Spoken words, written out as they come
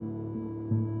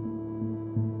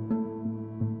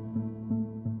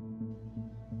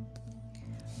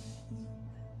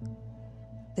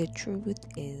The truth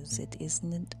is, it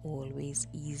isn't always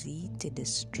easy to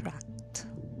distract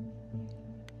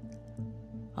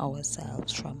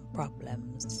ourselves from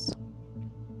problems.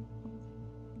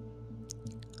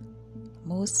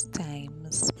 Most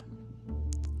times,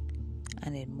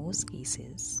 and in most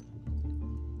cases,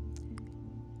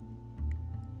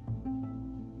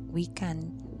 we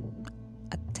can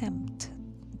attempt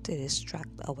to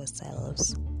distract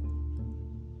ourselves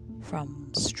from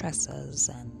stressors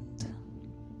and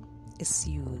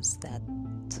issues that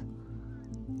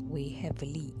weigh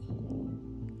heavily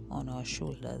on our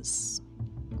shoulders,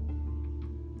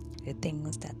 the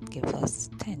things that give us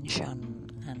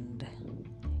tension and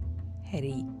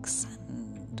headaches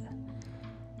and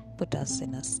put us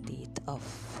in a state of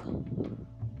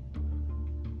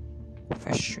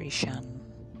frustration,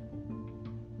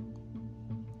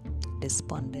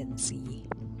 despondency.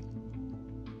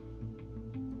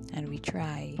 And we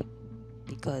try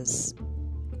because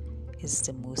it's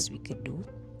the most we could do.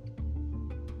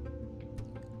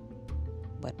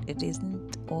 But it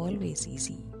isn't always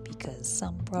easy because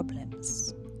some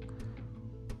problems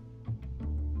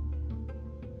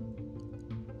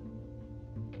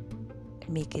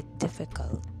make it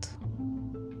difficult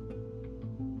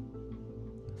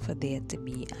for there to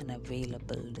be an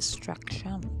available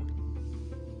distraction.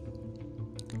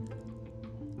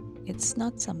 It's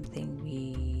not something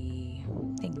we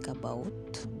think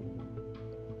about.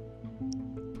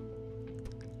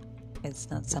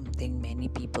 It's not something many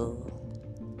people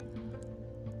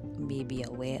may be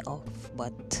aware of,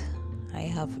 but I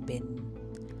have been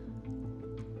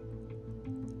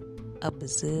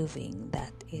observing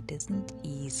that it isn't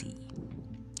easy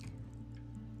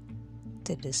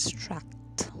to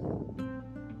distract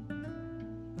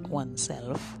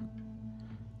oneself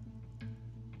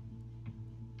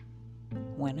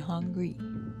when hungry,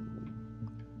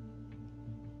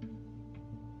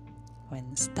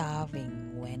 when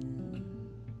starving, when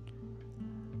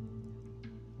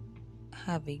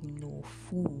having no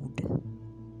food,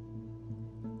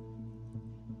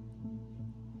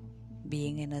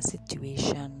 being in a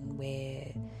situation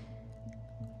where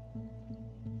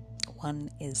one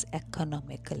is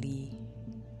economically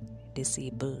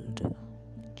disabled,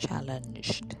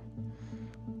 challenged,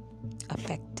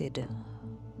 affected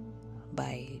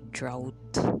by drought,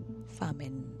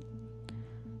 famine,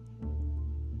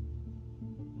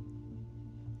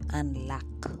 and lack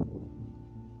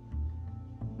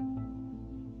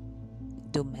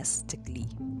domestically.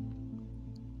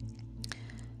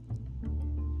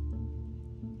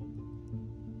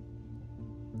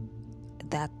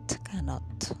 That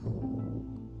cannot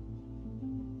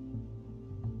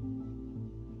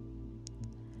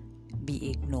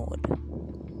be ignored.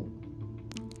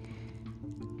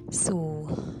 So,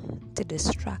 to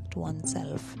distract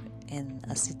oneself in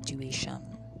a situation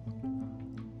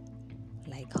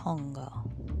like hunger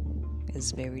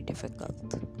is very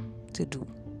difficult to do.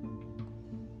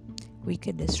 We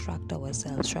could distract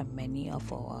ourselves from many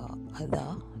of our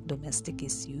other domestic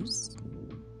issues,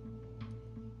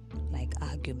 like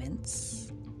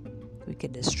arguments. We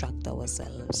could distract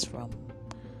ourselves from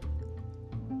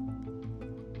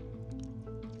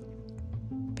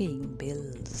paying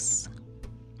bills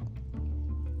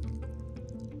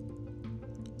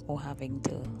or having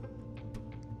to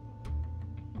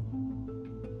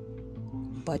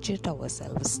budget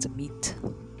ourselves to meet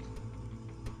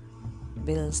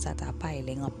bills that are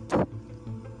piling up.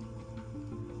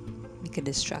 We could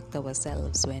distract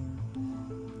ourselves when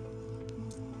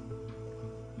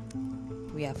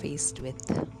we are faced with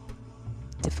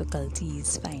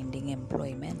difficulties finding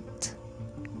employment.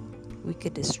 We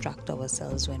could distract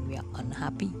ourselves when we are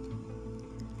unhappy.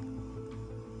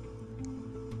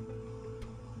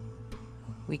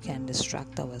 We can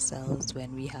distract ourselves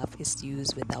when we have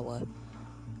issues with our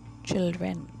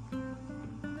children.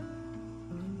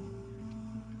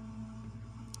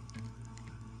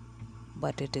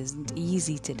 But it isn't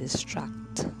easy to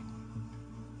distract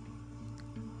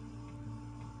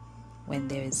when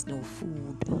there is no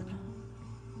food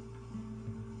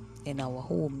in our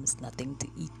homes, nothing to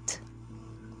eat,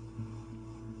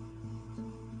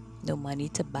 no money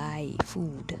to buy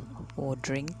food or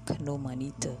drink, no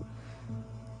money to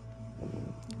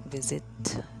visit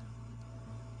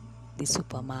the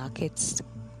supermarkets,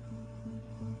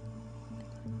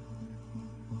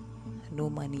 no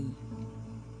money,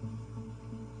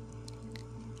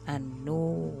 and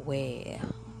nowhere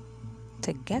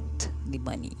to get the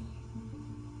money.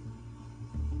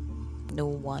 No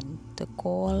one to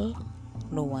call,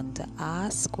 no one to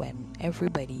ask when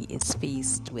everybody is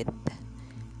faced with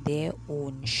their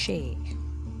own share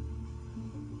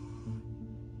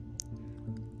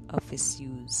of its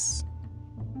use.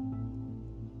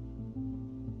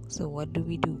 So what do?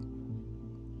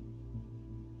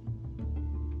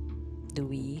 Do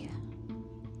we,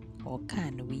 or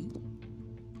can we,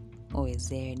 or is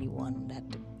there anyone that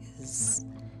is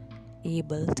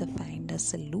able to find a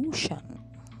solution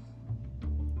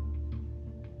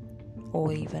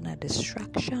or even a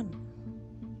distraction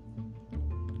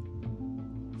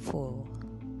for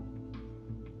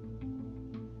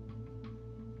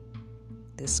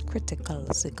this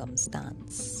critical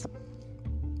circumstance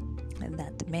and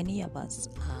that many of us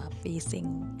are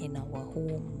facing in our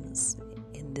homes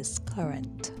in this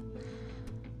current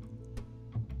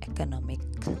economic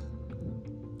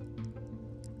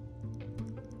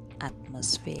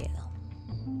atmosphere,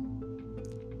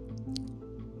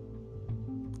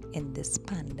 in this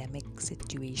pandemic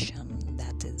situation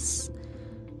that is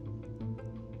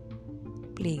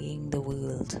plaguing the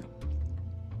world?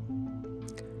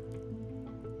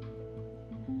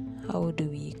 How do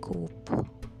we cope?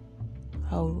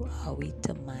 How are we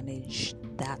to manage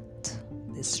that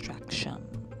distraction?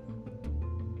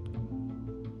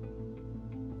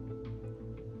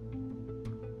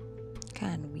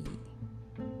 Can we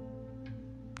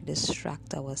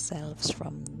distract ourselves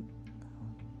from,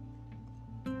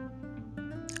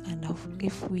 and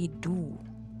if we do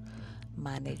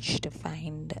manage to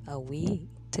find a way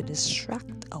to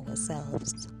distract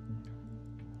ourselves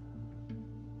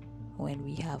when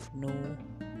we have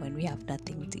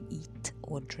nothing to eat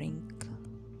or drink,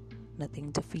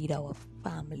 nothing to feed our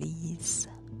families,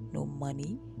 no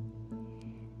money,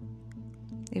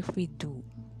 if we do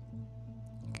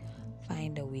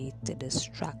find a way to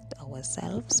distract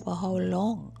ourselves, for how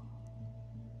long?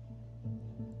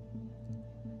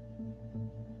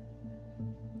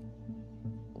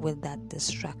 Will that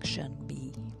distraction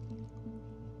be?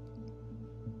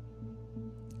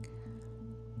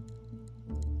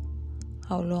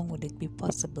 How long would it be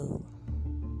possible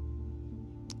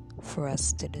for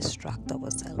us to distract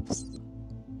ourselves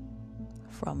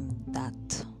from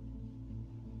that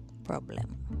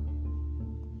problem?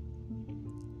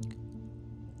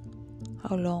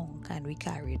 How long can we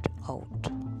carry it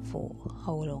out for?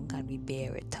 How long can we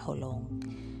bear it? How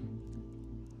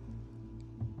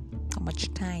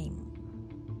much time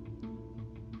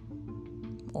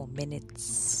or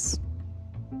minutes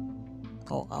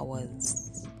or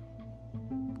hours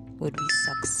would we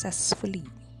successfully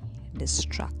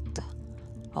distract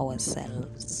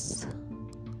ourselves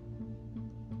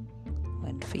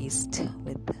when faced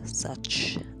with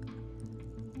such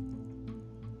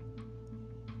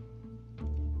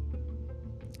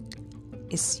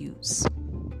issues?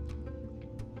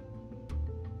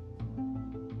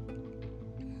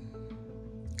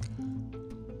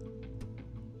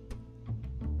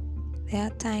 There are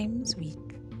times we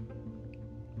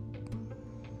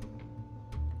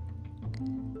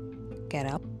get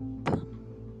up,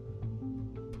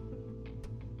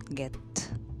 get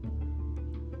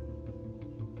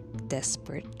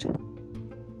desperate,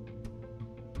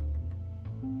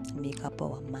 make up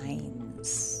our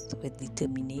minds with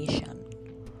determination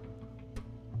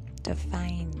to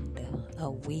find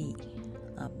a way,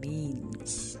 a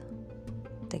means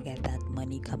to get that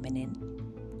money coming in.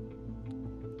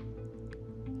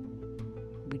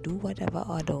 We do whatever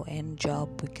other end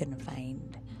job we can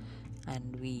find,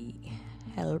 and we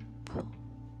help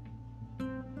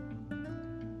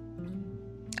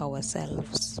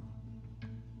ourselves.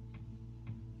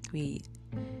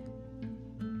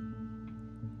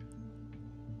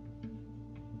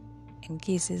 In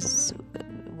cases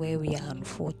where we are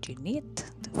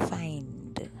unfortunate to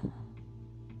find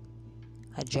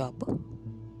a job,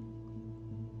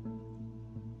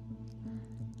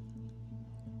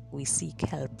 we seek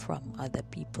help from other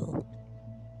people.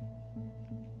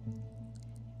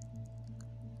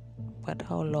 But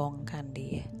how long can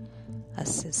they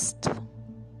assist?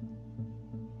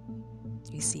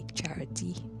 We seek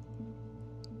charity.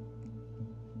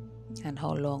 And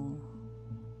how long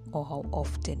or how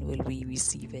often will we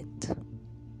receive it?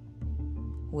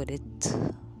 Would it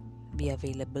be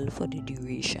available for the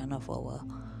duration of our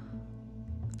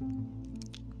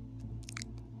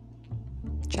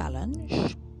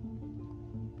challenge?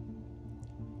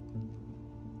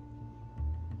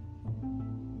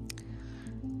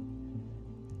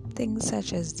 Things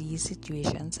such as these,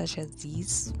 situations such as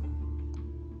these,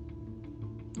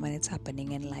 when it's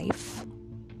happening in life,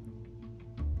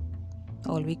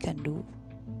 all we can do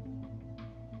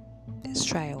is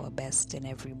try our best in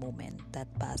every moment that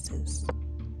passes,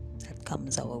 that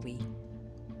comes our way,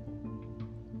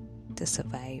 to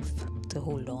survive, to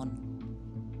hold on.